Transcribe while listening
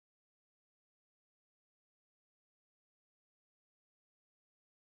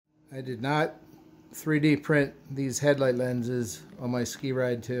I did not 3D print these headlight lenses on my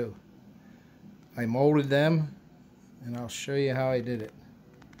SkeeRide 2. I molded them, and I'll show you how I did it.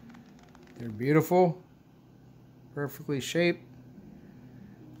 They're beautiful, perfectly shaped,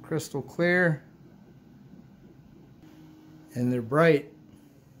 crystal clear, and they're bright.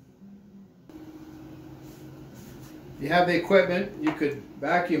 If you have the equipment, you could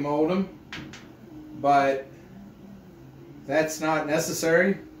vacuum mold them, but that's not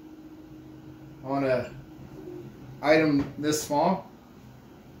necessary on a item this small.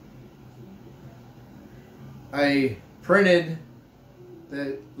 I printed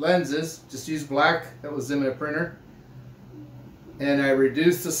the lenses, just used black that was in my printer, and I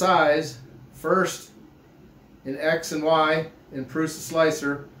reduced the size first in X and Y in Prusa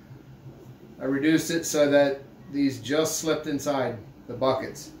slicer. I reduced it so that these just slipped inside the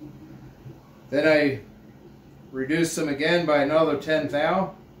buckets. Then I reduced them again by another 10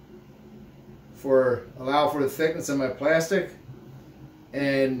 thou allow for the thickness of my plastic,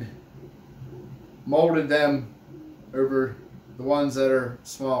 and molded them over the ones that are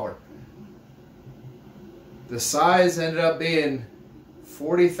smaller. The size ended up being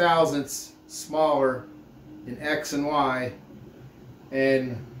 40 thousandths smaller in X and Y,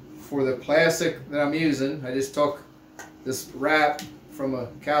 and for the plastic that I'm using, I just took this wrap from a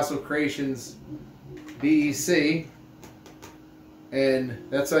Castle Creations BEC, and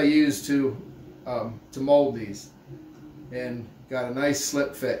that's what I used to mold these, and got a nice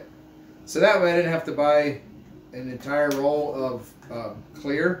slip fit. So that way I didn't have to buy an entire roll of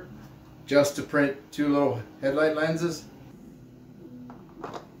clear just to print two little headlight lenses.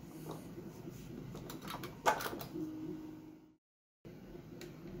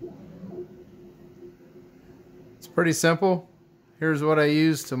 It's pretty simple. Here's what I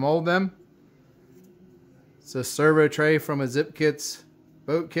used to mold them. It's a servo tray from a Zip Kits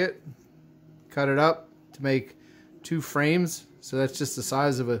boat kit. Cut it up to make two frames, so that's just the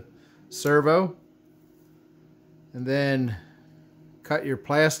size of a servo. And then cut your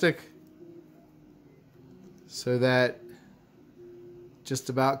plastic so that just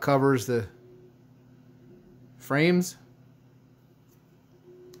about covers the frames.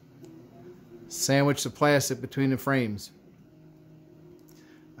 Sandwich the plastic between the frames.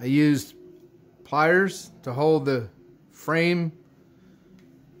 I used pliers to hold the frame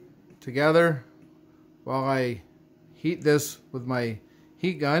together while I heat this with my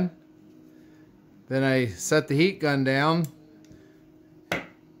heat gun. Then I set the heat gun down.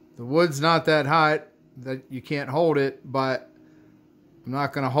 The wood's not that hot that you can't hold it, but I'm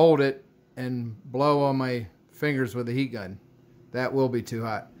not going to hold it and blow on my fingers with the heat gun. That will be too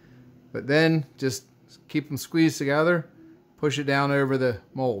hot. But then just keep them squeezed together, push it down over the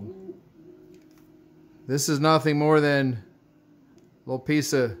mold. This is nothing more than a little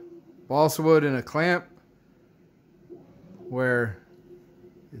piece of balsa wood and a clamp where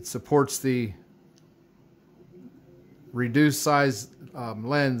it supports the reduced size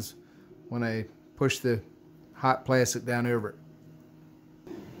lens when I push the hot plastic down over it.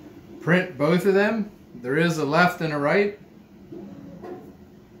 Print both of them. There is a left and a right.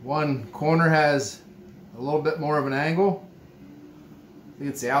 One corner has a little bit more of an angle. I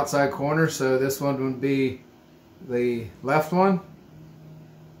think it's the outside corner, so this one would be the left one.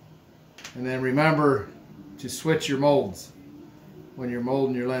 And then remember to switch your molds when you're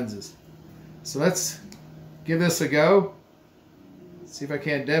molding your lenses. So let's give this a go. See if I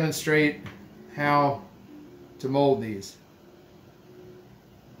can't demonstrate how to mold these.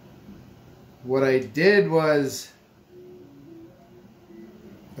 What I did was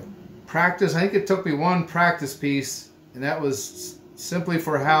practice. I think it took me one practice piece, and that was simply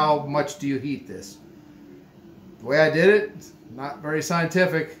for how much do you heat this. The way I did it, not very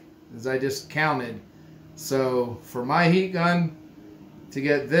scientific, is I just counted. So for my heat gun to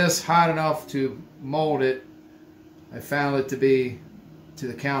get this hot enough to mold it, I found it to be to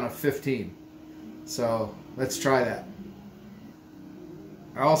the count of 15. So let's try that.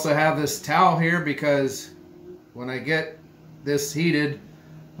 I also have this towel here because when I get this heated,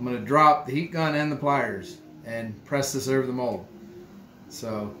 I'm going to drop the heat gun and the pliers and press this over the mold.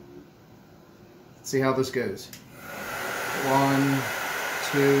 So let's see how this goes. 1,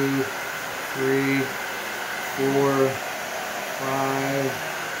 2, 3, 4, 5,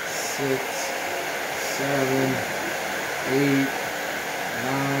 6, 7, 8,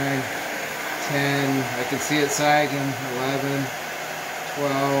 9, 10. I can see it sagging. 11,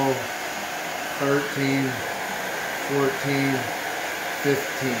 12, 13, 14,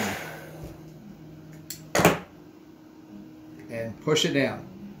 15. And push it down.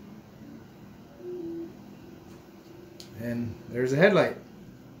 And there's a headlight.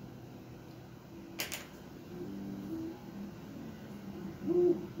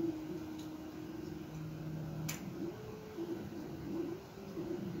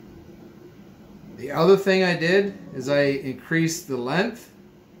 The other thing I did is I increased the length.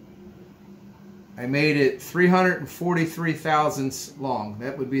 I made it 343 thousandths long.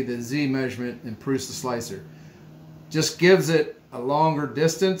 That would be the Z measurement in Prusa slicer. Just gives it a longer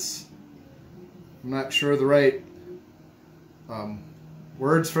distance. I'm not sure the right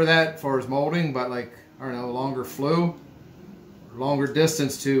words for that as far as molding, but like, I don't know, longer flow, longer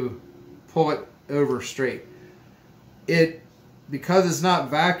distance to pull it over straight. Because it's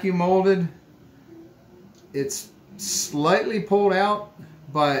not vacuum molded, it's slightly pulled out,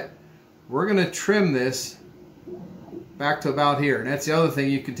 but we're going to trim this back to about here. And that's the other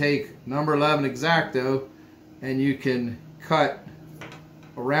thing. You can take number 11 X-Acto and you can cut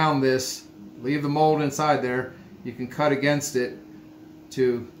around this, leave the mold inside there. You can cut against it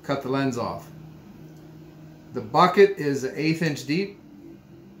to cut the lens off. The bucket is 1/8 inch deep.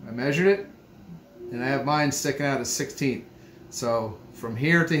 I measured it, and I have mine sticking out at 1/16. So from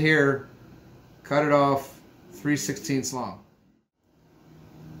here to here, cut it off 3/16 long.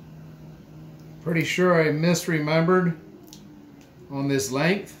 Pretty sure I misremembered on this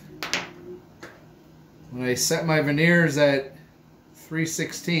length. When I set my veneers at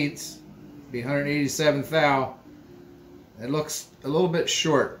 3/16, be 187 thou, it looks a little bit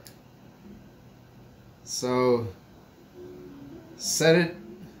short. So set it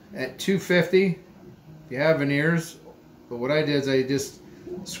at 250 if you have veneers. But what I did is I just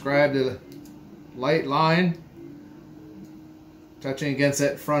scribed a light line touching against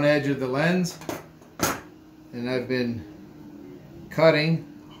that front edge of the lens, and I've been cutting,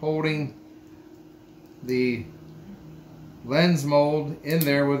 holding the lens mold in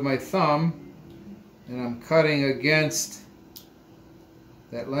there with my thumb, and I'm cutting against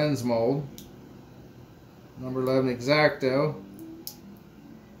that lens mold, number 11 X-Acto,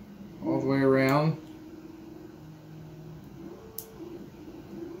 all the way around.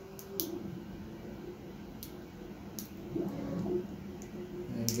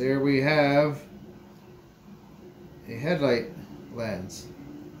 And there we have a headlight lens.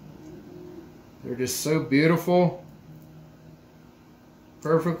 They're just so beautiful,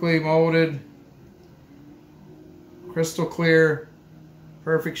 perfectly molded, crystal clear,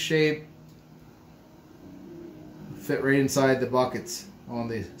 perfect shape, fit right inside the buckets on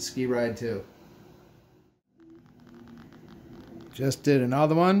the SkeeRide 2. Just did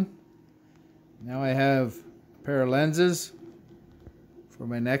another one. Now I have a pair of lenses for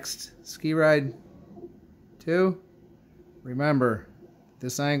my next SkeeRide 2. Remember,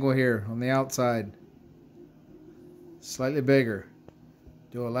 this angle here on the outside, slightly bigger.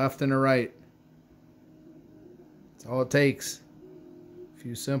 Do a left and a right. That's all it takes. A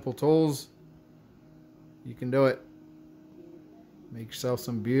few simple tools, you can do it. Make yourself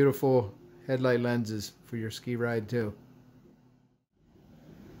some beautiful headlight lenses for your SkeeRide 2.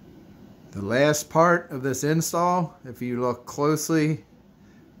 The last part of this install, if you look closely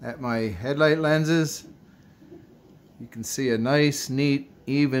at my headlight lenses, you can see a nice, neat,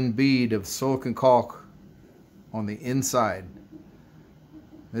 even bead of silicone caulk on the inside.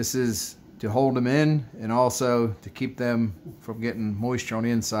 This is to hold them in and also to keep them from getting moisture on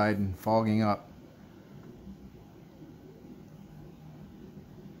the inside and fogging up.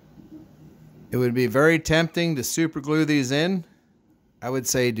 It would be very tempting to super glue these in. I would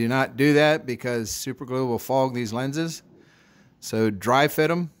say do not do that because super glue will fog these lenses. So dry fit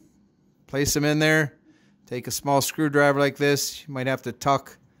them, place them in there. Take a small screwdriver like this. You might have to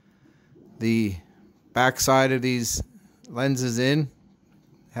tuck the back side of these lenses in.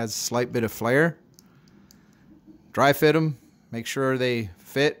 It has a slight bit of flare. Dry fit them, make sure they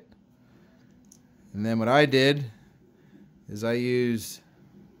fit. And then what I did is I used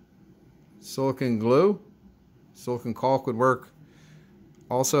silicone glue. Silicone caulk would work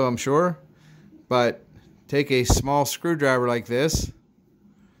also, I'm sure. But take a small screwdriver like this,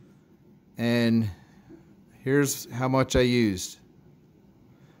 and here's how much I used.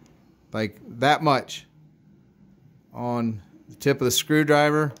 Like that much on the tip of the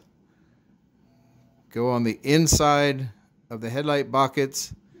screwdriver. Go on the inside of the headlight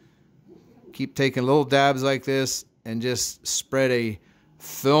buckets. Keep taking little dabs like this and just spread a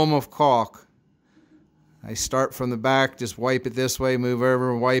film of caulk. I start from the back, just wipe it this way, move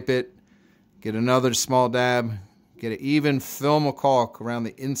over, wipe it, get another small dab, get an even film of caulk around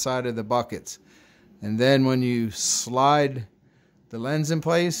the inside of the buckets. And then when you slide the lens in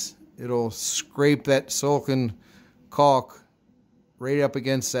place, it'll scrape that silicone caulk right up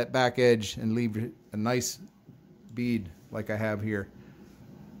against that back edge and leave a nice bead like I have here.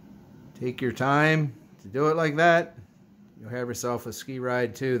 Take your time to do it like that. You'll have yourself a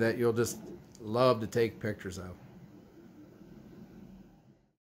SkeeRide 2 that you'll just love to take pictures of.